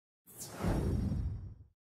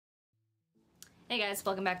Hey guys,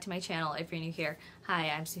 welcome back to my channel if you're new here. Hi,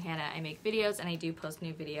 I'm Suhanna. I make videos and I do post a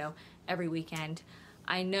new video every weekend.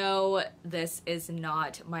 I know this is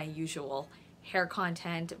not my usual hair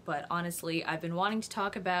content, but honestly, I've been wanting to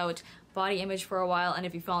talk about body image for a while, and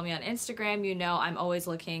if you follow me on Instagram, you know I'm always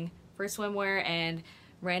looking for swimwear and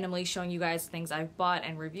randomly showing you guys things I've bought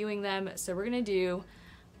and reviewing them. So we're gonna do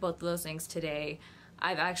both of those things today.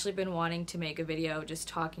 I've actually been wanting to make a video just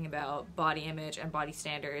talking about body image and body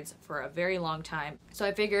standards for a very long time. So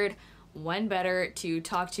I figured when better to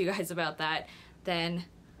talk to you guys about that than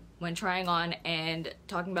when trying on and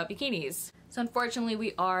talking about bikinis. So unfortunately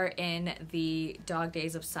we are in the dog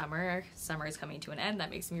days of summer. Summer is coming to an end. That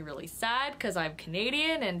makes me really sad because I'm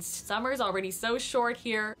Canadian and summer's already so short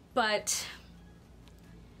here. But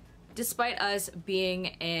despite us being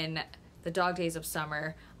in the dog days of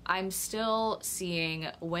summer, I'm still seeing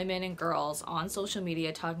women and girls on social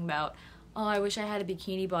media talking about, oh, I wish I had a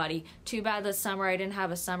bikini body. Too bad this summer I didn't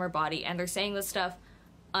have a summer body. And they're saying this stuff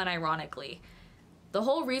unironically. The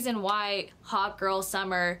whole reason why hot girl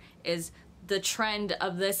summer is the trend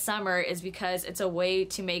of this summer is because it's a way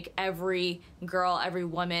to make every girl, every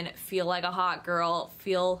woman feel like a hot girl,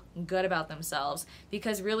 feel good about themselves.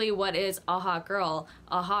 Because really, what is a hot girl?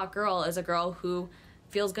 A hot girl is a girl who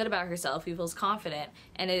feels good about herself, who feels confident,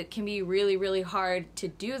 and it can be really, really hard to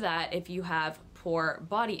do that if you have poor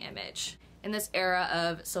body image. In this era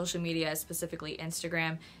of social media, specifically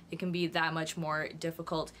Instagram, it can be that much more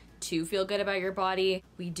difficult to feel good about your body.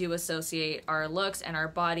 We do associate our looks and our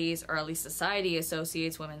bodies, or at least society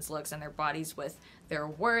associates women's looks and their bodies with their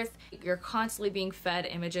worth. You're constantly being fed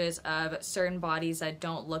images of certain bodies that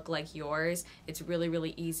don't look like yours. It's really,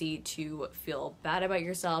 really easy to feel bad about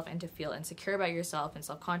yourself and to feel insecure about yourself and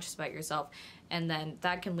self-conscious about yourself. And then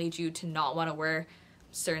that can lead you to not want to wear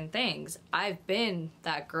certain things. I've been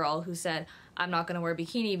that girl who said, I'm not gonna wear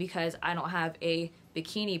bikini because I don't have a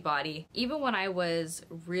bikini body. Even when I was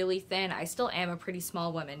really thin, I still am a pretty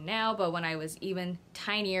small woman now, but when I was even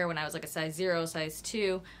tinier, when I was like a size 0, size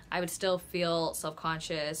 2, I would still feel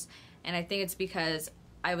self-conscious. And I think it's because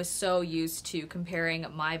I was so used to comparing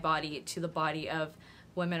my body to the body of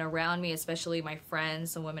women around me, especially my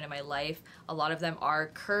friends, the women in my life. A lot of them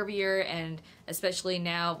are curvier, and especially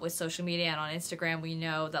now with social media and on Instagram, we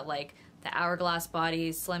know that like the hourglass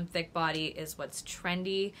body, slim thick body is what's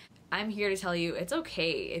trendy. I'm here to tell you it's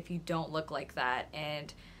okay if you don't look like that,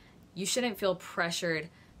 and you shouldn't feel pressured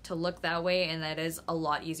to look that way, and that is a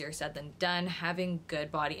lot easier said than done. Having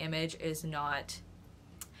good body image is not,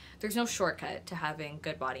 there's no shortcut to having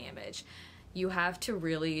good body image. You have to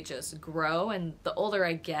really just grow, and the older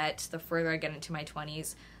I get, the further I get into my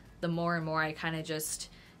 20s, the more and more I kind of just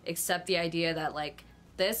accept the idea that like,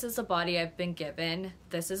 this is the body I've been given,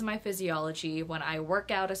 this is my physiology. When I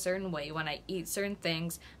work out a certain way, when I eat certain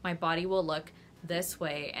things, my body will look this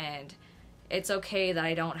way, and it's okay that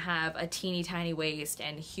I don't have a teeny tiny waist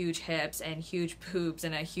and huge hips and huge boobs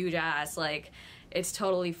and a huge ass. Like, it's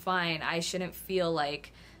totally fine. I shouldn't feel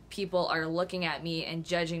like people are looking at me and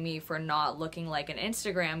judging me for not looking like an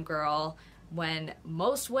Instagram girl when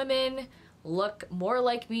most women look more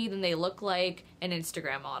like me than they look like an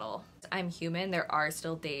Instagram model. I'm human. There are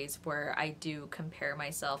still days where I do compare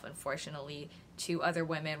myself, unfortunately, to other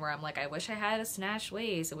women where I'm like, I wish I had a snatched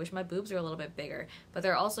waist. I wish my boobs were a little bit bigger. But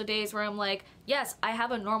there are also days where I'm like, yes, I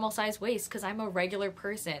have a normal size waist because I'm a regular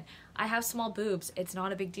person. I have small boobs. It's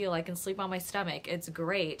not a big deal. I can sleep on my stomach. It's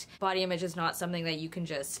great. Body image is not something that you can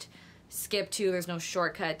just skip to. There's no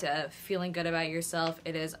shortcut to feeling good about yourself.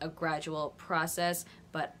 It is a gradual process,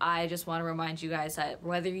 but I just want to remind you guys that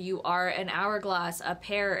whether you are an hourglass, a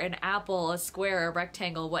pear, an apple, a square, a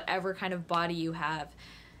rectangle, whatever kind of body you have,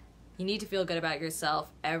 you need to feel good about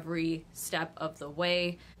yourself every step of the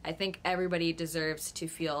way. I think everybody deserves to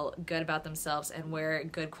feel good about themselves and wear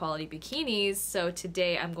good quality bikinis. So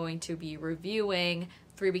today I'm going to be reviewing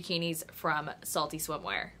 3 bikinis from Salty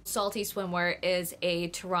Swimwear. Salty Swimwear is a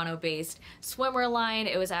Toronto-based swimwear line.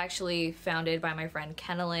 It was actually founded by my friend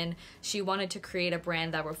Kennelyn. She wanted to create a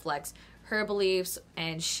brand that reflects her beliefs,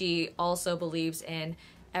 and she also believes in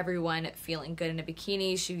everyone feeling good in a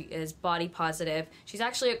bikini. She is body positive. She's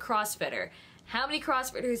actually a CrossFitter. How many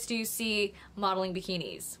CrossFitters do you see modeling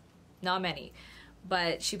bikinis? Not many.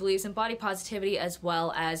 But she believes in body positivity as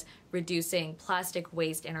well as reducing plastic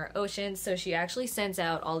waste in our oceans. So she actually sends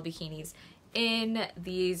out all the bikinis in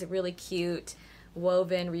these really cute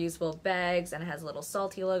woven reusable bags, and it has a little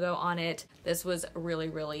Salty logo on it. This was really,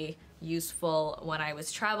 really useful when I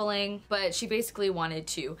was traveling, but she basically wanted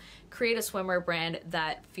to create a swimwear brand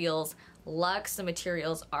that feels luxe. The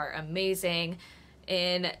materials are amazing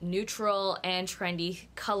in neutral and trendy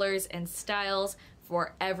colors and styles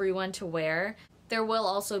for everyone to wear. There will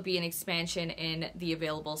also be an expansion in the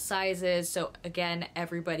available sizes, so again,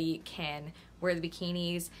 everybody can wear the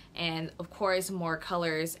bikinis, and of course more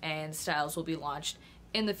colors and styles will be launched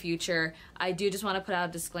in the future. I do just want to put out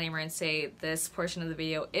a disclaimer and say this portion of the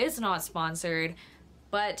video is not sponsored,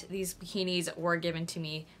 but these bikinis were given to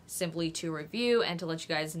me simply to review and to let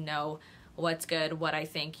you guys know what's good, what I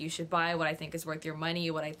think you should buy, what I think is worth your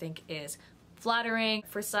money, what I think is flattering.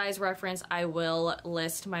 For size reference, I will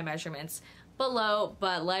list my measurements below,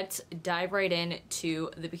 but let's dive right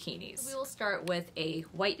into the bikinis. We will start with a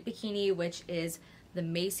white bikini, which is the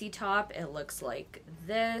Macy top. It looks like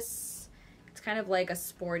this. It's kind of like a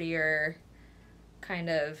sportier kind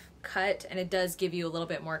of cut, and it does give you a little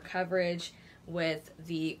bit more coverage with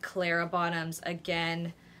the Clara bottoms.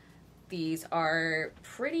 Again, these are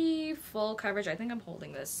pretty full coverage. I think I'm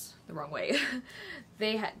holding this the wrong way.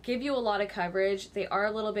 They give you a lot of coverage. They are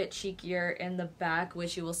a little bit cheekier in the back,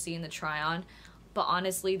 which you will see in the try-on, but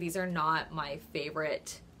honestly, these are not my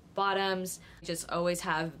favorite bottoms. I just always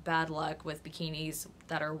have bad luck with bikinis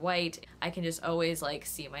that are white. I can just always like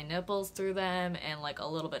see my nipples through them and like a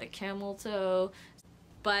little bit of camel toe.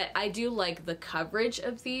 But I do like the coverage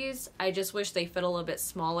of these. I just wish they fit a little bit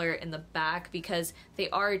smaller in the back because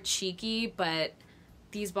they are cheeky, but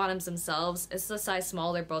these bottoms themselves, it's a size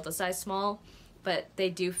small, they're both a size small, but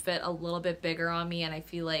they do fit a little bit bigger on me, and I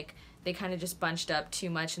feel like they kind of just bunched up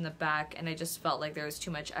too much in the back, and I just felt like there was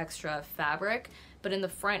too much extra fabric. But in the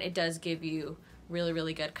front, it does give you really,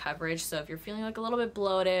 really good coverage. So if you're feeling like a little bit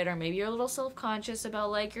bloated, or maybe you're a little self-conscious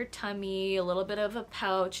about like your tummy, a little bit of a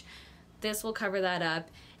pouch, this will cover that up,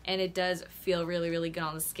 and it does feel really, really good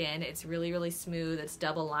on the skin. It's really, really smooth, it's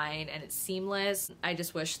double lined, and it's seamless. I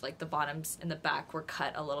just wish like the bottoms in the back were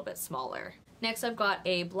cut a little bit smaller. Next, I've got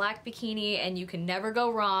a black bikini, and you can never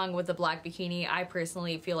go wrong with a black bikini. I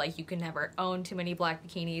personally feel like you can never own too many black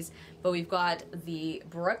bikinis, but we've got the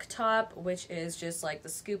Brook top, which is just like the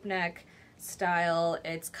scoop neck style.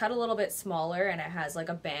 It's cut a little bit smaller, and it has like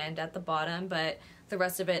a band at the bottom, but the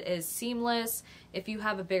rest of it is seamless. If you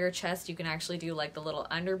have a bigger chest, you can actually do like the little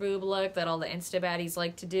under boob look that all the Insta baddies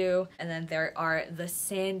like to do. And then there are the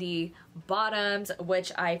sandy bottoms,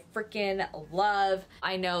 which I freaking love.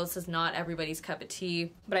 I know this is not everybody's cup of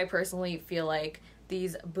tea, but I personally feel like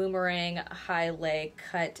these boomerang high leg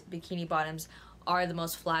cut bikini bottoms are the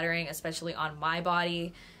most flattering, especially on my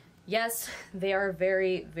body. Yes, they are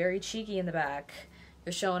very, very cheeky in the back.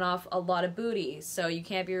 You're showing off a lot of booty, so you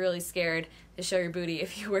can't be really scared to show your booty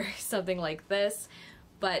if you wear something like this.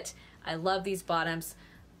 But I love these bottoms.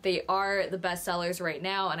 They are the best sellers right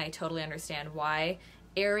now, and I totally understand why.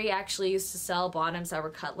 Aerie actually used to sell bottoms that were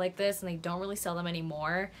cut like this, and they don't really sell them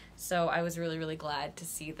anymore. So I was really, really glad to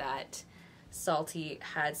see that Salty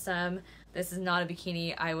had some. This is not a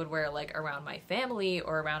bikini I would wear like around my family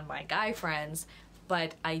or around my guy friends,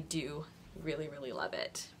 but I do really, really love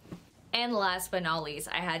it. And last but not least,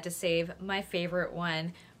 I had to save my favorite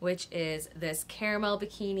one, which is this caramel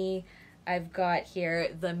bikini. I've got here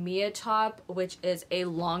the Mia top, which is a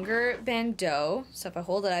longer bandeau. So if I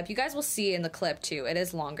hold it up, you guys will see in the clip too, it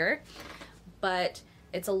is longer, but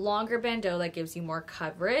it's a longer bandeau that gives you more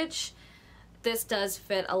coverage. This does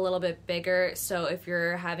fit a little bit bigger, so if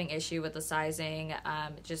you're having issue with the sizing,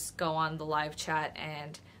 just go on the live chat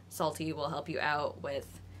and Salty will help you out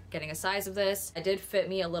with getting a size of this. It did fit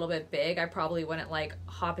me a little bit big. I probably wouldn't like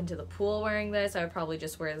hop into the pool wearing this. I would probably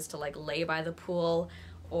just wear this to like lay by the pool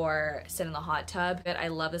or sit in the hot tub. But I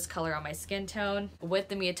love this color on my skin tone. With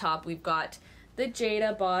the Mia top, we've got the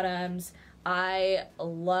Jada bottoms. I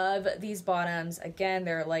love these bottoms. Again,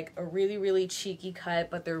 they're like a really, really cheeky cut,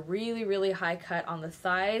 but they're really, really high cut on the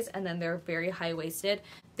thighs, and then they're very high-waisted.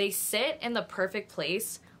 They sit in the perfect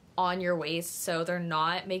place on your waist, so they're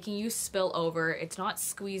not making you spill over. It's not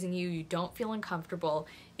squeezing you. You don't feel uncomfortable.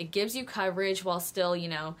 It gives you coverage while still, you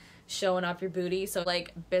know, showing off your booty. So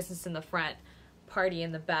like business in the front, party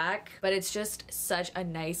in the back. But it's just such a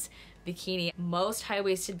nice bikini. Most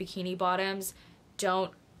high-waisted bikini bottoms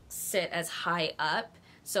don't sit as high up.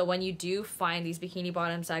 So when you do find these bikini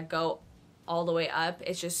bottoms that go all the way up,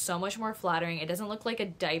 it's just so much more flattering. It doesn't look like a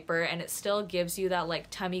diaper, and it still gives you that like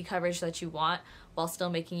tummy coverage that you want while still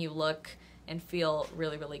making you look and feel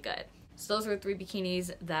really, really good. So those are the 3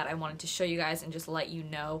 bikinis that I wanted to show you guys and just let you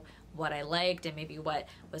know what I liked and maybe what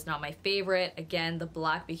was not my favorite. Again, the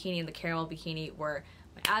black bikini and the caramel bikini were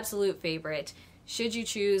my absolute favorite. Should you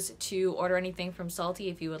choose to order anything from Salty,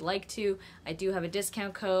 if you would like to, I do have a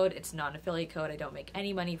discount code. It's not an affiliate code. I don't make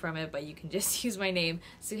any money from it, but you can just use my name,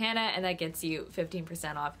 Suhanna, and that gets you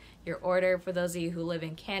 15% off your order. For those of you who live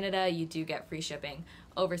in Canada, you do get free shipping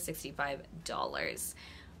over $65.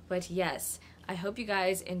 But yes, I hope you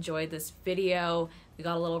guys enjoyed this video. We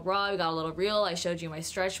got a little raw, we got a little real. I showed you my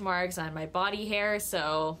stretch marks on my body hair,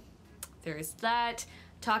 so there's that.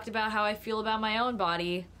 Talked about how I feel about my own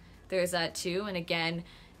body. There's that too. And again,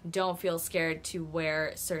 don't feel scared to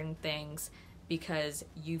wear certain things because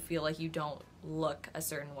you feel like you don't look a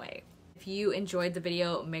certain way. If you enjoyed the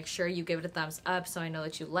video, make sure you give it a thumbs up so I know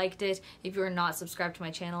that you liked it. If you are not subscribed to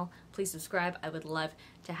my channel, please subscribe. I would love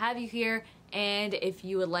to have you here. And if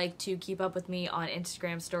you would like to keep up with me on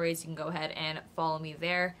Instagram stories, you can go ahead and follow me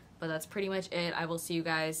there. But that's pretty much it. I will see you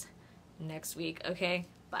guys next week, okay?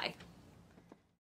 Bye.